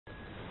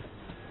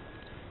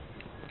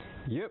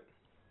Yep.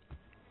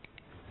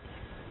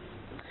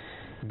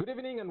 Good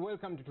evening and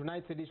welcome to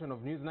tonight's edition of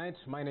Newsnight.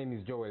 My name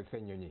is Joel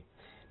Senyonyi.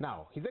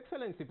 Now, His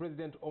Excellency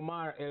President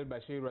Omar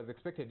el-Bashir was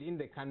expected in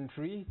the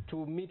country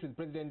to meet with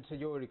President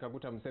Yoweri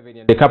Kaguta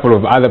Museveni and a couple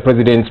of other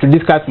presidents to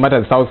discuss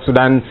matters South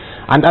Sudan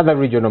and other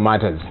regional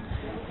matters.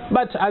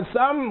 But as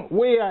some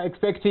were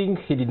expecting,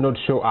 he did not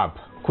show up.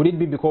 Could it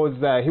be because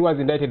he was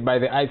indicted by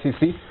the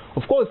ICC?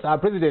 Of course, our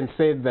president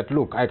said that,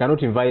 look, I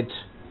cannot invite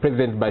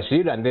President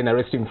Bashir and then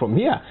arrest him from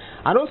here.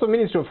 And also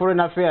Minister of Foreign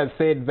Affairs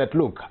said that,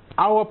 look,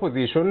 our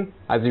position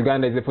as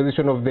Uganda is the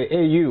position of the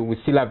AU. We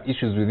still have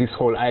issues with this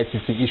whole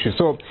ICC issue.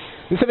 So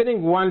this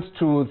evening wants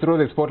to throw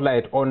the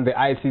spotlight on the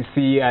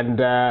ICC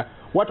and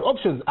what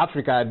options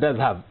Africa does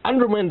have.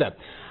 Andrew Mwenda,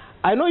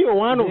 I know you're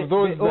one of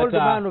those the old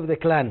man of the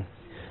clan.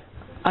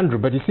 Andrew,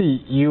 but you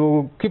see,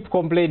 you keep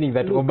complaining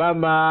that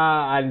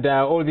Obama and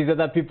all these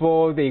other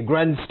people, they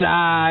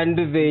grandstand,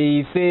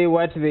 they say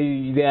what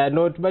they are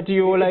not, but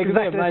you're like...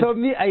 Exactly. So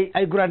me,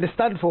 I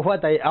grandstand for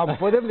what I am.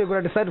 For them, they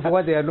grandstand for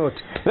what they are not.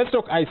 Let's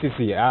talk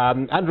ICC.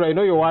 Andrew, I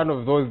know you're one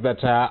of those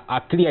that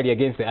are clearly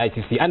against the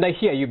ICC, and I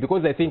hear you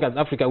because I think as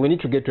Africa, we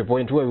need to get to a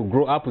point where we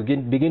grow up, we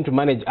begin to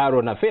manage our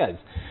own affairs.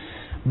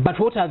 But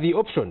what are the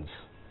options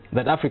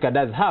that Africa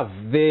does have?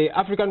 The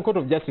African Court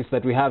of Justice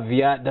that we have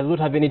here does not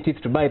have any teeth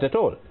to bite at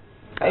all.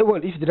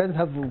 Well, if it doesn't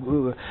have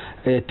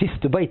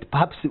teeth to bite,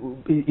 perhaps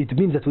it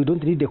means that we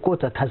don't need a court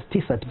that has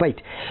teeth that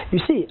bite. You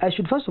see, I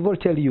should first of all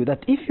tell you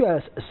that if you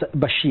are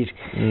Bashir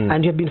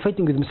and you have been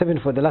fighting with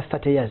Museveni for the last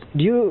 30 years,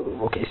 do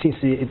you,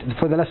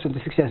 for the last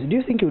 26 years, do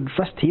you think you would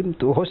trust him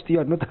to host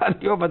you and not hand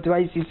you over to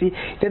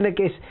ICC? In the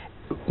case,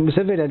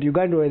 Museveni and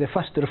Uganda were the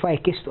first to refer a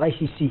case to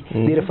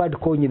ICC. They referred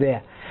Konyi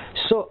there.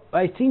 So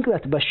I think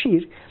that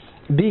Bashir,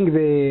 being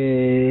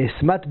the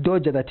smart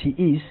dodger that he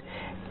is,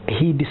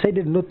 he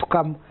decided not to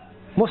come,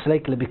 most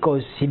likely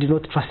because he did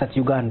not trust that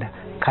Uganda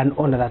can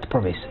honor that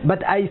promise.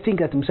 But I think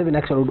that Museveni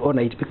actually would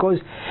honor it because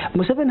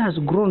Museveni has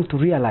grown to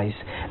realize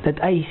that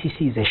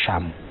ICC is a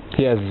sham.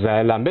 He has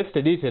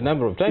lambasted it a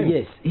number of times.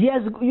 Yes, he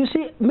has. You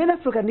see, many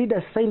African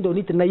leaders signed on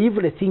it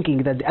naively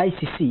thinking that the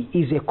ICC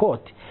is a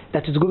court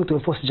that is going to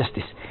enforce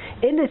justice.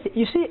 And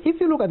you see, if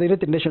you look at the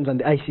United Nations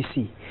and the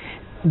ICC,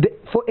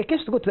 for a case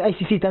to go to the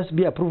ICC, it has to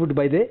be approved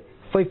by the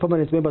 5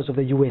 permanent members of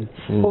the UN.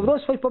 Of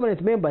those 5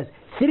 permanent members,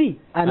 3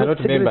 are not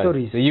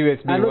signatories. The US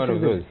being one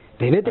of those.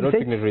 The United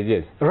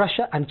States,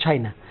 Russia, and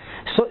China.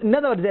 So in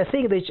other words, they are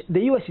saying that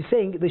the US is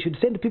saying they should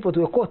send people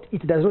to a court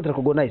it does not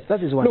recognize.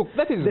 That is one. Look,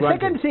 that is the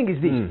second thing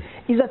is this,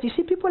 is that you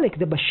see people like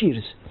the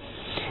Bashirs,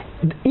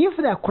 if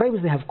there are crimes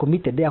they have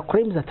committed, they are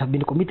crimes that have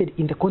been committed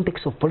in the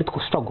context of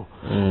political struggle.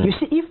 You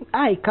see, if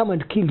I come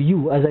and kill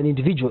you as an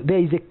individual, there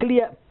is a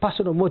clear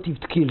personal motive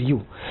to kill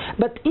you.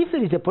 But if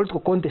there is a political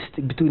contest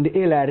between the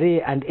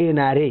LRA and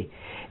NRA,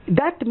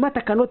 that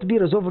matter cannot be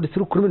resolved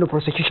through criminal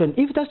prosecution.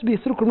 If it has to be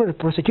through criminal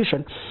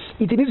prosecution,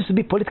 it needs to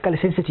be politically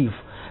sensitive.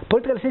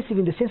 Politically sensitive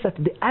in the sense that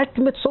the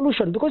ultimate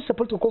solution, because it's a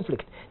political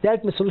conflict, the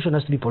ultimate solution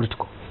has to be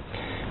political.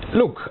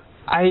 Look,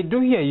 I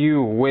do hear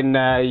you when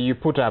you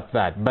put up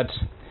that, but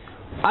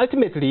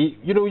ultimately,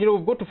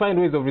 we've got to find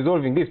ways of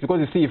resolving this because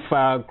you see,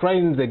 if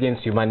crimes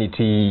against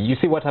humanity, you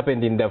see what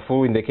happened in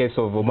Darfur in the case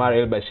of Omar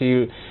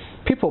el-Bashir,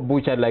 people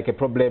butchered like a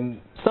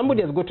problem.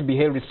 Somebody has got to be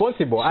held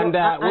responsible. So, and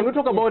when we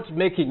talk about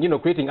making,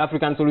 creating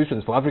African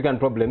solutions for African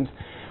problems,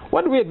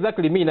 what do we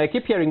exactly mean? I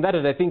keep hearing that,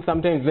 and I think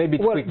sometimes maybe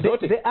it's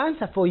quixotic. The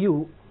answer for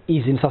you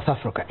is in South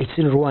Africa, it's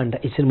in Rwanda,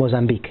 it's in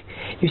Mozambique.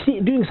 You see,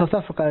 during South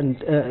Africa and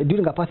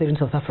during apartheid in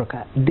South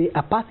Africa, the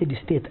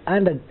apartheid state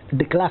under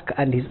de Klerk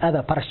and his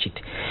other parachute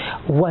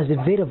was a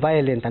very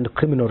violent and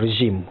criminal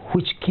regime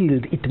which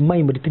killed, it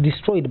maimed, it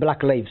destroyed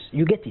black lives.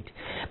 You get it?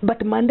 But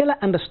Mandela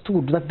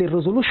understood that the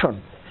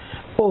resolution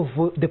of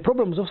the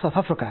problems of South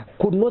Africa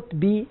could not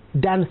be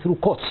done through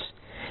courts.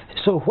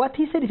 So what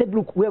he said,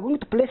 look, we are going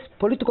to place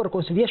political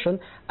reconciliation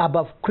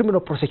above criminal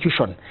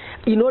prosecution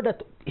in order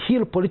to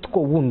heal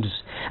political wounds.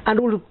 And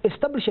we'll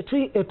establish a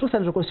Truth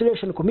and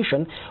Reconciliation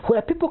Commission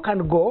where people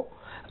can go,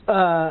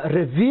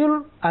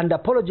 reveal and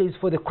apologize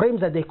for the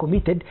crimes that they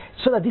committed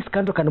so that this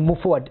country can move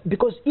forward.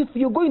 Because if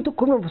you go into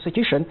criminal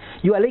prosecution,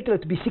 you are likely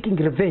to be seeking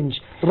revenge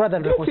rather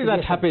than reconciliation. Do you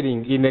see that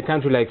happening in a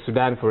country like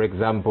Sudan, for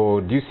example?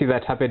 Do you see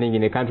that happening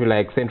in a country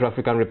like Central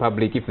African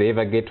Republic if they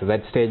ever get to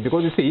that stage?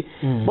 Because you see,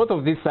 both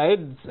of these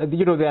sides,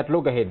 they're at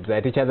loggerheads,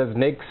 at each other's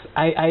necks.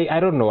 I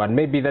don't know, and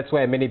maybe that's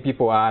why many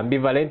people are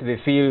ambivalent.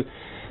 They feel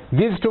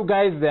these two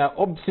guys, they are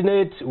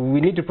obstinate. We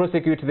need to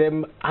prosecute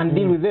them and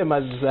deal with them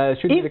as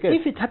should be the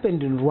case. If it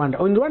happened in Rwanda,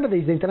 there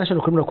is the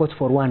International Criminal Court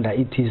for Rwanda.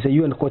 It is a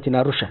UN court in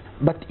Arusha.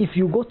 But if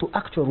you go to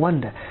actual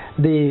Rwanda,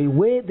 the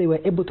way they were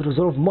able to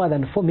resolve more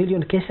than 4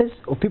 million cases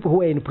of people who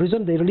were in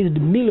prison, they released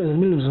millions and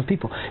millions of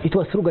people. It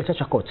was through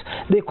Gacaca courts.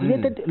 They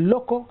created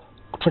local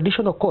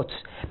traditional courts,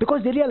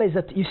 because they realized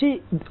that, you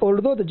see,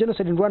 although the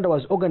genocide in Rwanda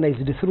was organized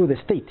through the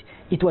state,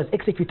 it was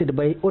executed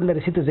by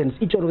ordinary citizens,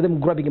 each one of them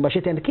grabbing a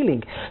machete and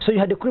killing. So you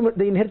had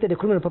they inherited a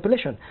criminal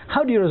population.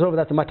 How do you resolve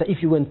that matter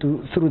if you went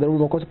through the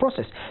rule of court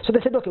process? So they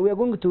said, okay, we are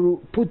going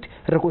to put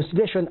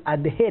reconciliation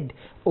at the head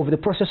of the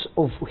process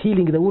of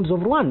healing the wounds of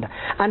Rwanda.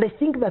 And I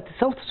think that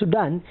South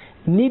Sudan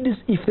needs,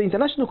 if the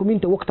international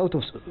community walked out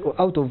of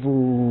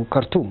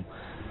Khartoum,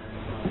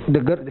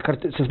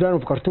 the Sudan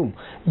of Khartoum,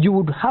 you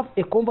would have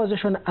a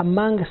conversation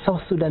among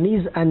South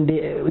Sudanese and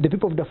the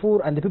people of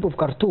Darfur and the people of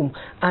Khartoum,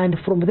 and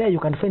from there you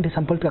can find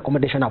some political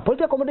accommodation. Now,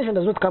 political accommodation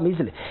does not come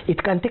easily.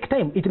 It can take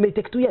time. It may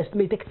take 2 years. It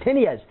may take 10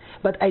 years.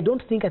 But I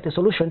don't think that the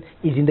solution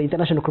is in the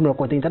International Criminal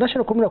Court. The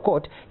International Criminal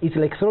Court is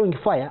like throwing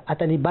fire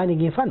at a burning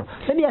inferno.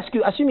 Let me ask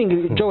you,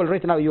 assuming, Joel,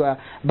 right now you are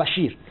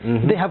Bashir,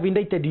 they have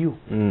indicted you.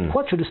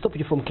 What should stop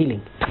you from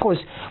killing? Because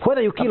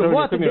whether you kill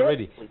what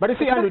today... But you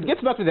see, Andrew, it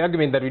gets back to the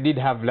argument that we did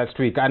have last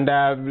week. And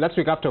last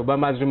week after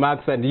Obama's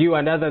remarks, and you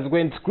and others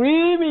went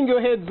screaming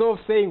your heads off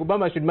saying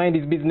Obama should mind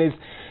his business.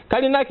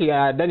 Daniel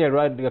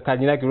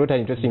Kalinaki wrote an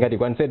interesting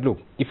article and said, look,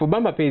 if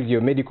Obama pays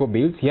your medical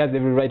bills, he has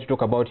every right to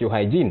talk about your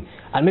hygiene.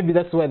 And maybe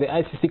that's where the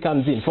ICC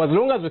comes in. For as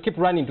long as we keep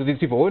running to these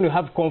people, when we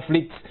have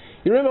conflicts,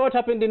 you remember what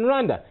happened in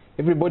Rwanda?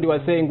 Everybody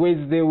was saying,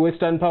 where's the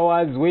Western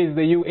powers, where's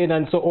the UN,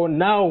 and so on.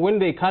 Now, when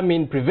they come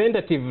in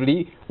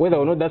preventatively, whether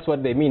or not that's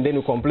what they mean, then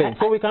we complain.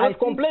 So we cannot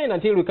complain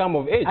until we come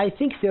of age. I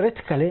think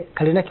theoretically,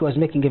 Kalinaki was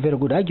making a very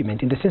good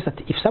argument in the sense that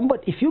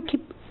if you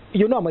keep,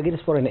 I'm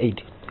against foreign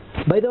aid.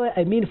 By the way,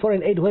 I mean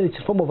foreign aid, whether it's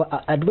in form of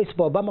advice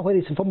for Obama, whether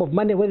it's in form of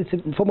money, whether it's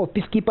in form of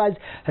peacekeepers,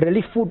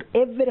 relief food,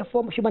 every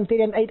form of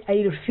humanitarian aid. I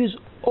refuse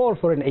all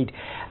foreign aid.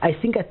 I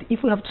think that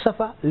if we have to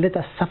suffer, let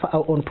us suffer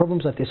our own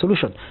problems, that the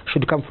solution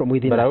should come from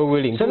within. But are we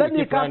willing to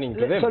keep running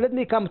to them? So let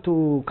me come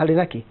to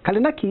Kalinaki.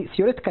 Kalinaki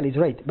theoretically is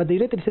right, but the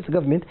United States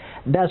government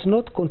does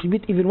not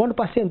contribute even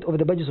 1% of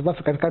the budgets of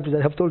African countries.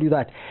 I have told you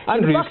that.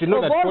 Andrew, you should know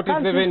that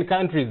 47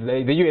 countries,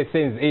 the US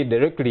sends aid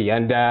directly,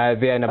 and they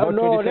are in about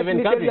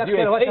 27 countries.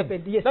 What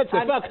happened. Yes. That's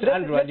a fact,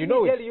 Andrew, and you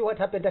know it. Let me tell you what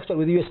happened actually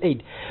with US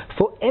aid.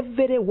 For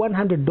every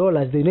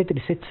 $100 the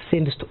United States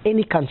sends to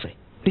any country,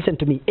 listen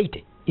to me,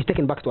 80 is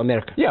taken back to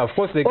America. Yeah, of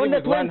course they give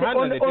it 100.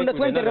 On the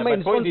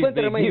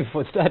 20 remains.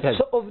 For starters.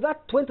 So of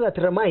that 20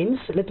 that remains,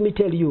 let me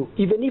tell you,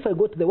 even if I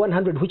go to the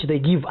 100 which they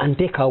give and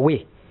take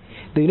away,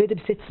 the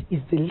United States is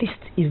the least,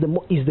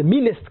 is the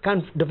meanest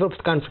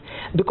developed country,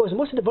 because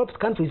most developed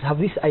countries have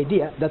this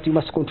idea that you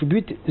must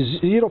contribute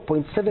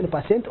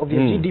 0.7% of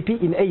your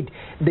GDP in aid.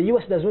 The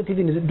US does not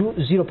even do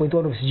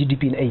 0.1 of its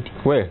GDP in aid.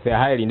 Well, they're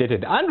highly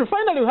indebted. And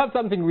finally, we have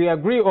something we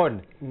agree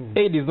on.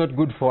 Aid is not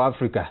good for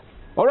Africa.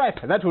 All right,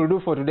 that will do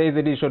for today's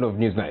edition of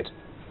Newsnight.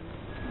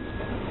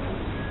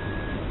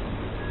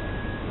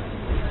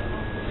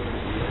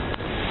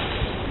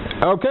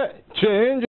 Okay, change.